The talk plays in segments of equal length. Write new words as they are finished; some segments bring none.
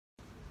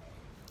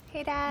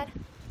Hey Dad,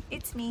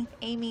 it's me,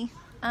 Amy.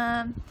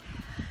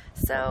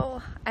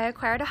 So I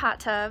acquired a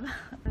hot tub.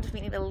 We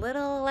need a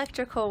little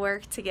electrical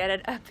work to get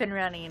it up and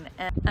running.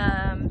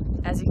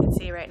 And as you can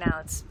see right now,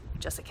 it's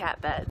just a cat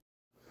bed.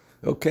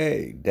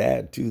 Okay,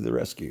 Dad to the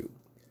rescue.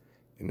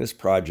 In this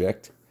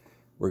project,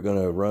 we're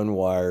going to run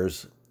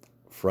wires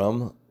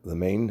from the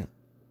main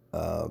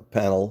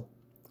panel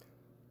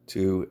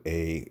to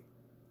a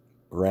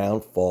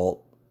ground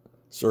fault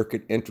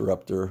circuit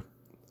interrupter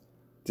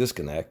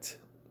disconnect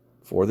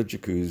for the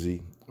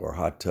jacuzzi or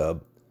hot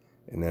tub,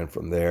 and then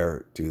from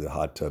there to the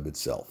hot tub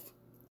itself.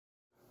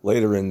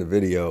 Later in the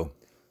video,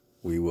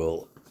 we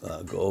will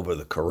go over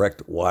the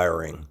correct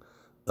wiring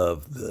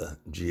of the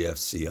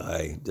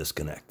GFCI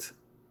disconnect.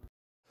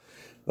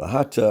 The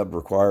hot tub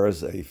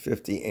requires a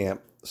 50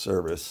 amp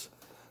service,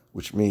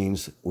 which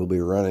means we'll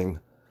be running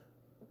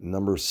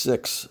number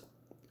 6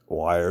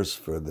 wires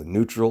for the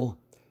neutral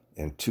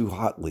and 2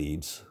 hot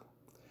leads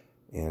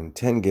and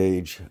 10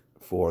 gauge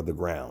for the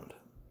ground.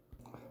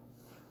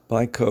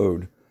 By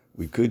code,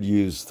 we could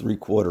use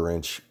 3/4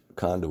 inch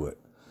conduit,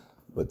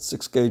 but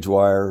 6 gauge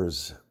wire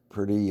is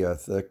pretty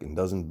thick and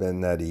doesn't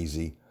bend that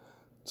easy.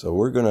 So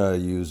we're going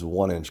to use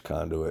 1 inch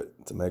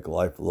conduit to make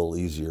life a little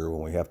easier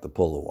when we have to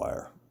pull the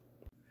wire.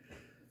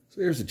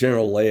 So here's the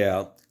general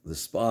layout. The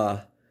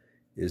spa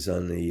is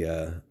on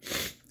the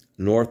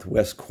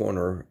northwest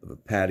corner of a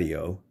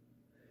patio,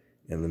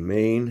 and the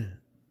main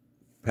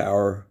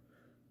power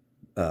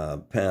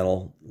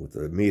panel with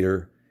the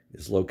meter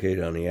is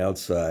located on the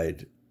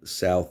outside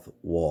south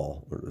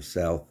wall, or the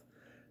south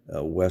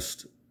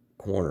west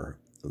corner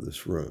of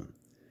this room.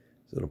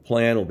 So the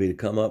plan will be to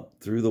come up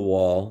through the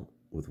wall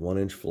with 1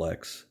 inch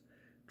flex,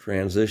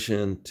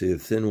 transition to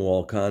thin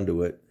wall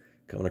conduit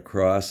coming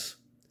across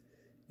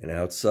and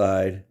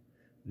outside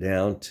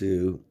down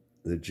to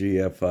the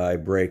GFCI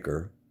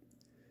Breaker,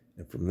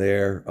 and from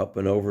there up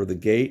and over the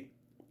gate,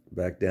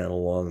 back down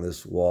along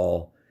this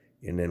wall,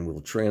 and then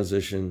we'll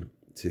transition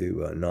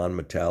to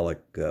non-metallic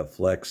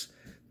flex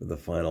for the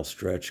final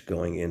stretch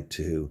going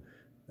into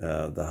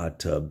the hot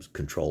tub's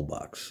control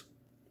box.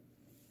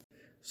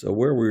 So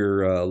where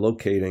we're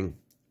locating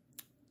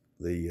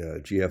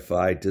the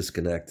GFCI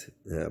disconnect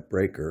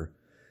breaker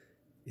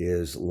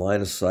is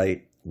line of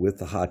sight with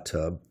the hot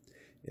tub,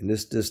 and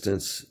this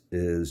distance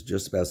is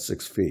just about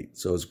 6 feet.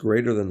 So it's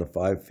greater than the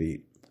 5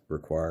 feet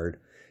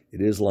required.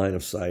 It is line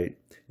of sight,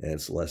 and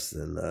it's less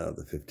than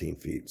the 15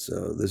 feet.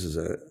 So this is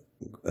a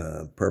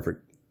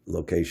perfect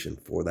location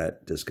for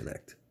that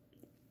disconnect.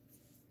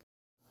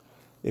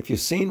 If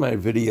you've seen my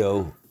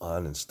video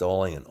on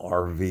installing an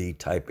RV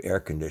type air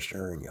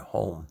conditioner in your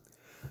home,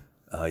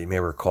 you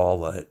may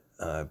recall that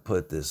I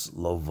put this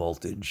low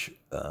voltage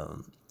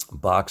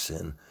box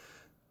in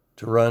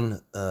to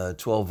run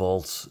 12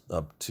 volts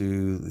up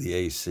to the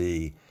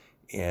AC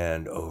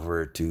and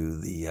over to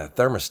the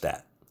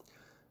thermostat.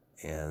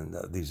 And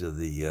these are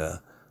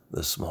the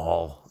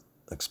small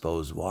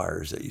exposed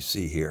wires that you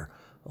see here.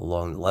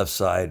 Along the left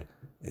side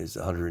is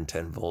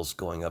 110 volts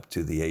going up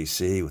to the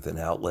AC with an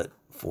outlet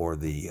for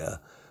the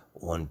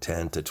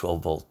 110 to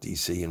 12 volt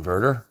DC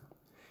inverter.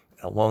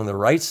 And along the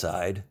right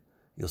side,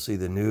 you'll see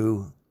the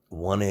new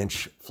 1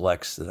 inch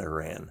flex that I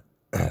ran.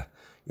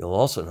 You'll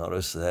also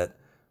notice that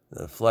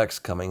the flex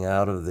coming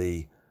out of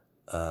the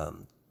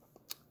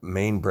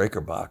main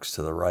breaker box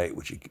to the right,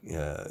 which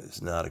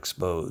is not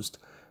exposed,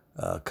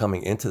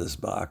 coming into this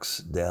box,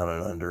 down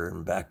and under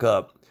and back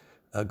up,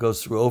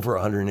 goes through over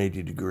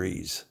 180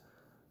 degrees.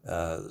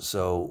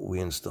 So we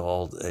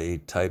installed a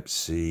Type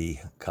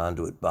C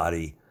conduit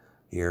body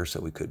here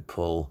so we could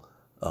pull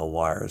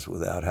wires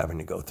without having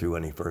to go through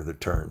any further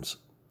turns.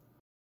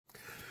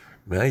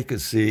 Now you can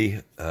see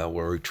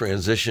where we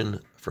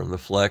transition from the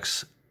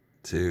flex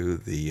to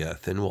the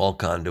thin wall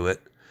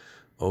conduit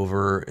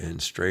over and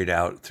straight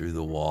out through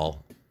the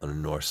wall on the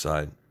north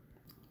side.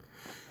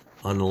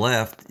 On the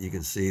left, you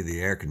can see the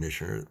air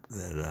conditioner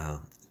that I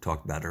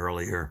talked about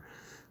earlier.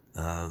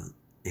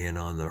 And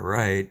on the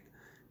right,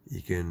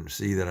 you can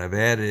see that I've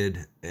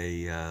added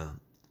a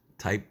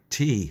Type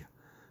T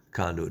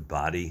conduit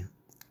body,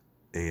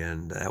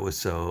 and that was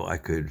so I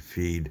could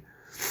feed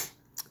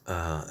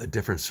a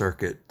different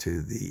circuit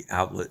to the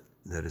outlet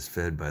that is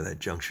fed by that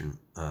junction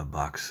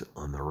box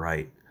on the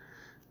right.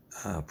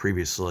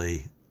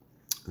 Previously,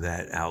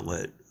 that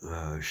outlet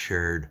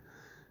shared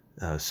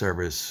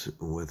service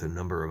with a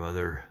number of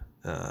other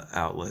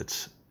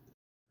outlets,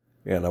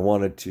 and I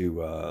wanted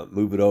to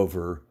move it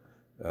over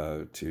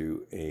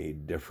to a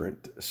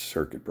different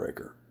circuit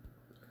breaker.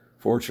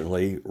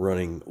 Fortunately,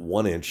 running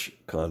 1 inch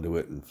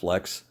conduit and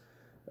flex,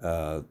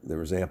 there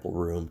was ample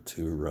room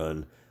to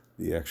run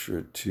the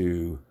extra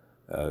 2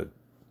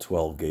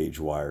 12 gauge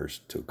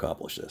wires to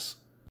accomplish this.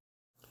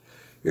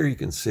 Here you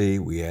can see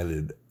we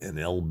added an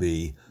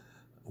LB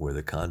where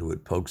the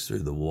conduit pokes through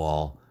the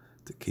wall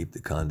to keep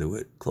the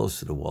conduit close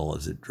to the wall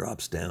as it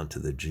drops down to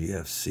the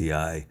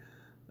GFCI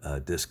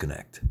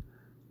disconnect.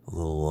 A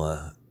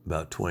little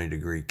about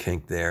 20-degree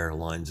kink there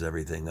lines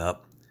everything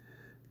up.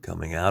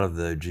 Coming out of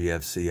the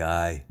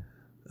GFCI,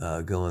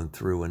 going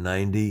through a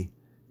 90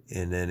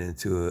 and then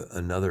into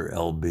another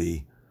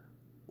LB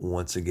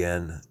once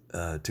again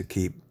to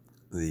keep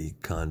the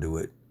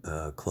conduit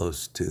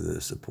close to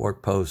the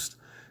support post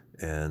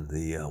and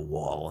the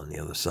wall on the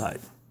other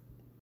side.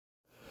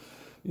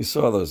 You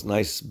saw those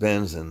nice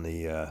bends in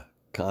the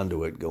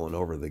conduit going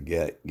over the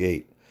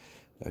gate.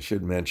 I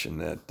should mention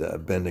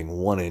that bending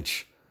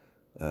 1-inch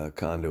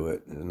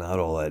conduit is not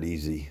all that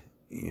easy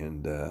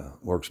and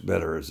works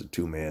better as a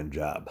two-man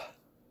job.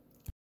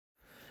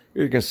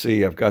 Here you can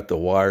see I've got the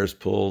wires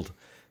pulled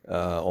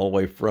all the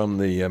way from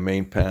the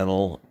main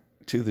panel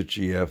to the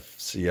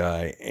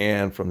GFCI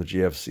and from the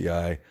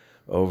GFCI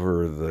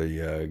over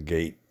the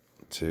gate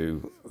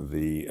to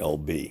the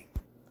LB.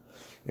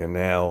 And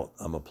now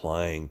I'm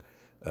applying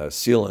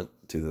sealant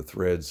to the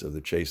threads of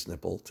the chase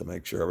nipple to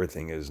make sure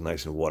everything is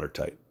nice and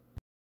watertight.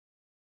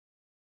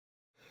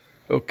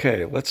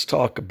 Okay, let's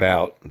talk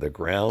about the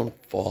ground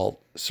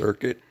fault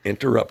circuit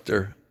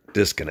interrupter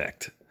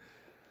disconnect.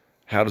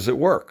 How does it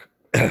work?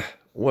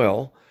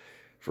 Well,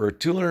 for a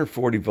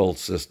 240 volt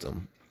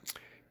system,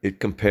 it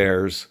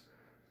compares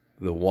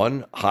the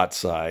one hot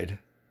side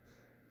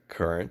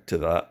current to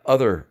the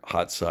other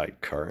hot side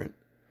current.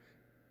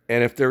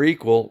 And if they're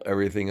equal,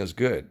 everything is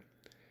good.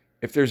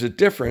 If there's a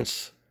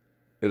difference,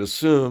 it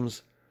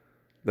assumes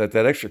that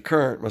that extra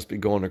current must be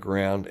going to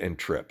ground and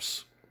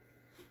trips.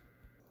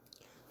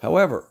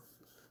 However,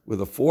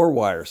 with a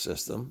 4-wire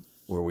system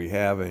where we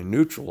have a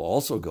neutral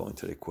also going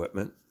to the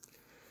equipment,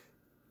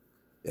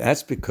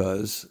 that's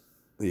because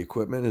the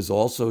equipment is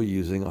also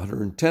using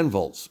 110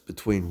 volts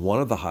between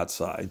one of the hot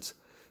sides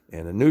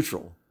and a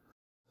neutral.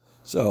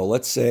 So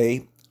let's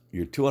say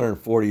your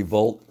 240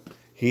 volt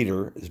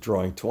heater is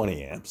drawing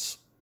 20 amps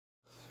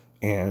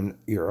and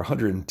your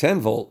 110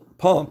 volt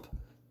pump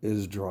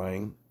is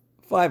drawing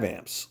 5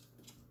 amps.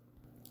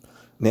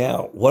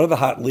 Now, one of the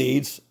hot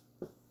leads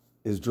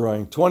is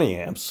drawing 20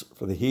 amps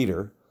for the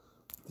heater.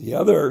 The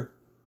other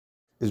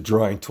is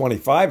drawing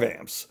 25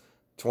 amps,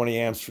 20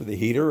 amps for the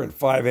heater and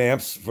 5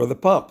 amps for the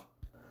pump.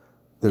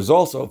 There's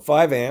also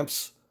 5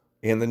 amps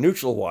in the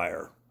neutral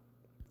wire.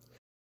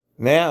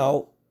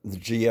 Now, the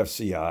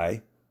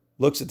GFCI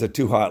looks at the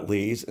two hot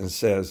leads and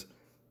says,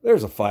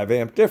 there's a 5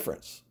 amp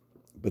difference.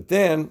 But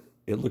then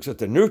it looks at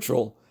the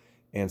neutral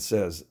and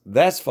says,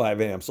 that's 5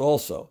 amps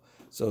also.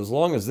 So as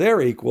long as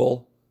they're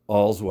equal,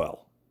 all's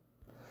well.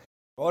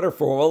 In order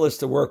for all this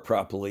to work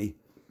properly,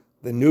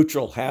 the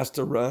neutral has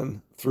to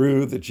run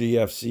through the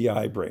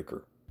GFCI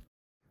breaker.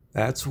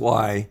 That's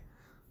why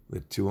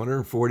the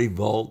 240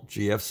 volt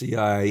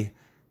GFCI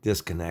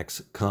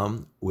disconnects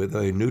come with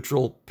a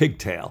neutral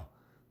pigtail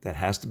that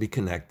has to be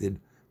connected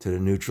to the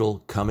neutral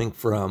coming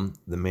from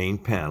the main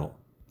panel.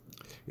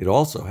 It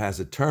also has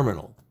a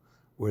terminal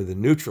where the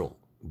neutral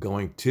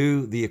going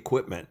to the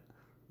equipment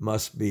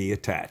must be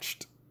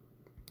attached.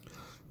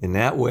 In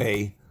that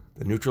way,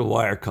 the neutral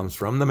wire comes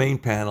from the main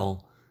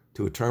panel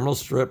to a terminal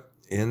strip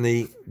in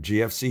the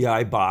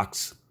GFCI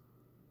box,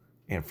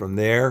 and from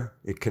there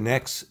it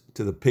connects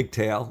to the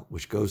pigtail,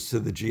 which goes to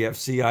the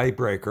GFCI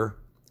breaker,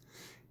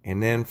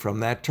 and then from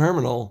that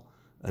terminal,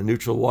 a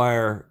neutral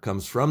wire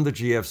comes from the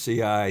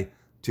GFCI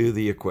to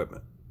the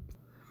equipment.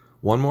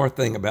 One more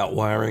thing about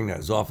wiring that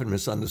is often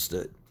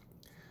misunderstood.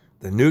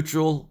 The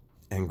neutral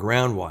and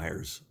ground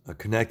wires are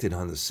connected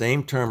on the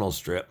same terminal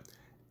strip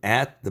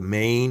at the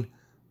main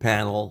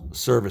panel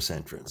service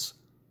entrance,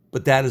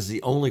 but that is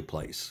the only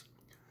place.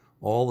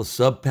 All the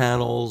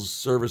sub-panels,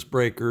 service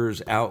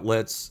breakers,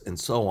 outlets, and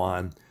so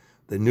on,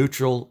 the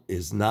neutral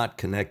is not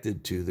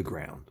connected to the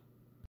ground.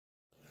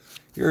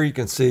 Here you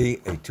can see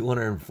a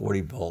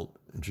 240 volt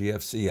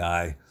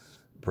GFCI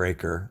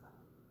breaker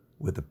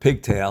with a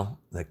pigtail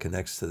that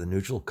connects to the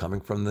neutral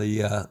coming from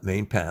the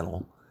main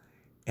panel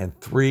and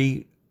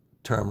 3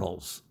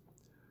 terminals,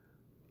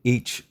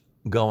 each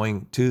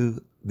going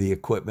to the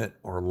equipment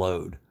or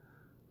load.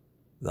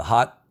 The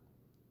hot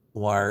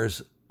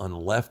wires on the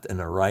left and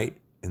the right,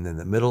 and then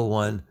the middle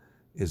one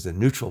is the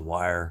neutral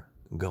wire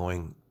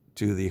going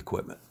to the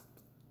equipment.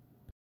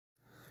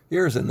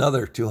 Here's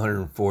another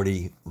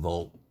 240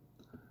 volt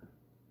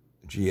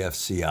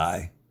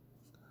GFCI.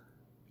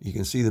 You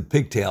can see the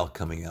pigtail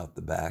coming out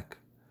the back,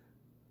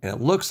 and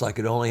it looks like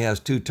it only has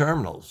 2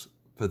 terminals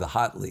for the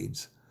hot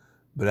leads,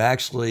 but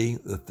actually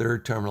the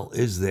 3rd terminal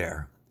is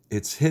there.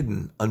 It's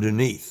hidden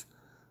underneath,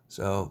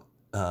 so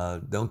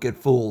don't get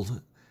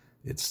fooled.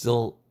 It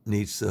still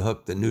needs to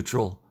hook the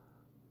neutral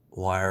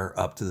wire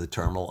up to the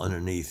terminal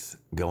underneath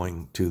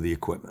going to the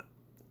equipment.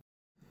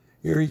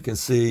 Here you can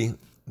see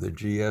the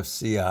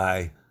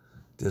GFCI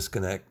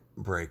disconnect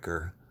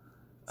breaker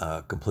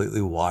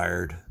completely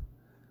wired.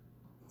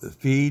 The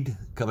feed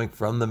coming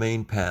from the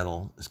main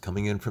panel is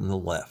coming in from the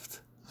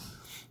left.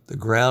 The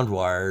ground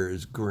wire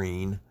is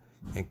green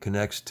and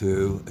connects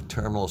to a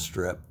terminal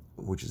strip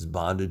which is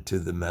bonded to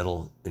the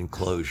metal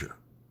enclosure.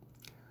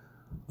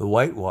 The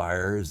white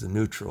wire is the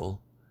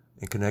neutral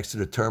and connects to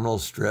the terminal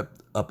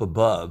strip up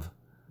above,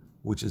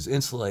 which is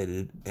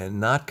insulated and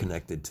not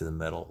connected to the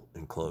metal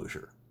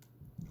enclosure.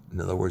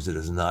 In other words, it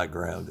is not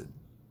grounded.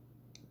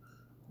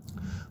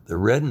 The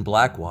red and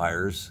black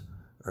wires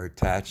are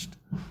attached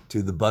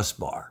to the bus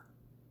bar.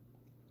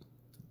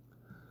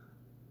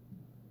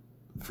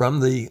 From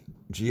the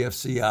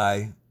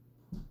GFCI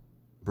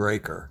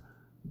breaker,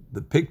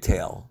 the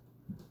pigtail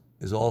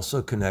is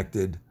also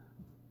connected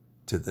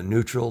to the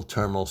neutral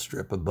terminal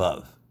strip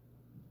above.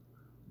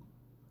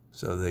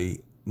 So the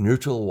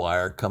neutral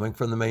wire coming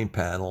from the main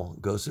panel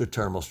goes to the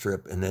terminal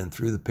strip and then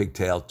through the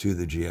pigtail to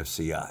the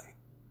GFCI.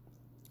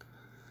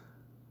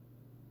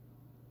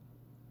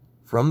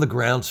 From the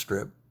ground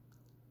strip,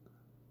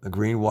 the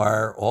green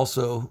wire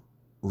also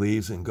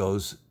leaves and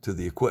goes to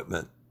the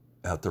equipment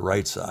out the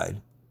right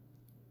side.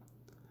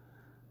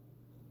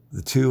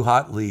 The two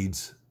hot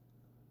leads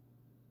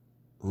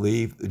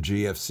leave the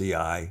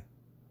GFCI,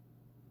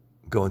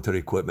 go into the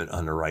equipment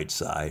on the right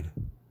side.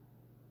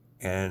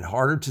 And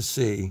harder to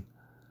see,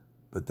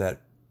 but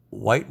that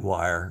white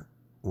wire,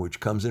 which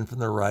comes in from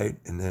the right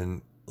and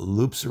then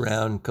loops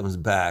around, comes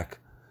back,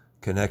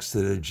 connects to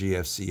the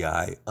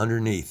GFCI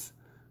underneath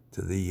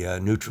to the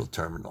neutral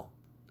terminal.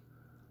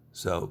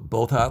 So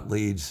both hot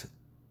leads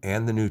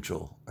and the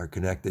neutral are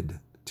connected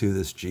to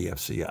this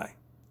GFCI.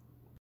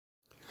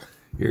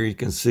 Here you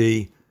can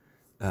see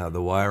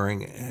the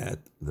wiring at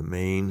the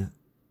main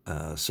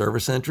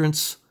service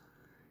entrance.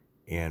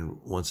 And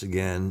once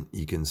again,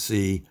 you can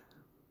see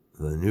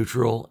the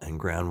neutral and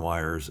ground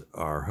wires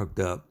are hooked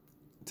up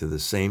to the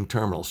same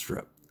terminal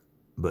strip,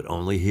 but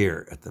only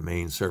here at the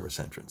main service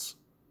entrance.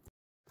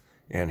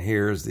 And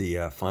here's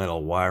the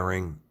final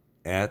wiring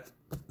at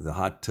the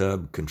hot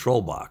tub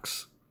control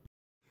box.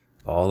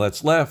 All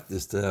that's left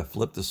is to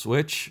flip the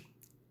switch,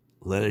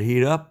 let it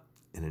heat up,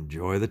 and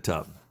enjoy the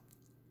tub.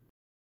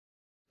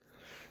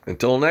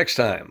 Until next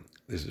time,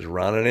 this is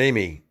Ron and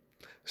Amy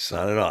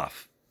signing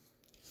off.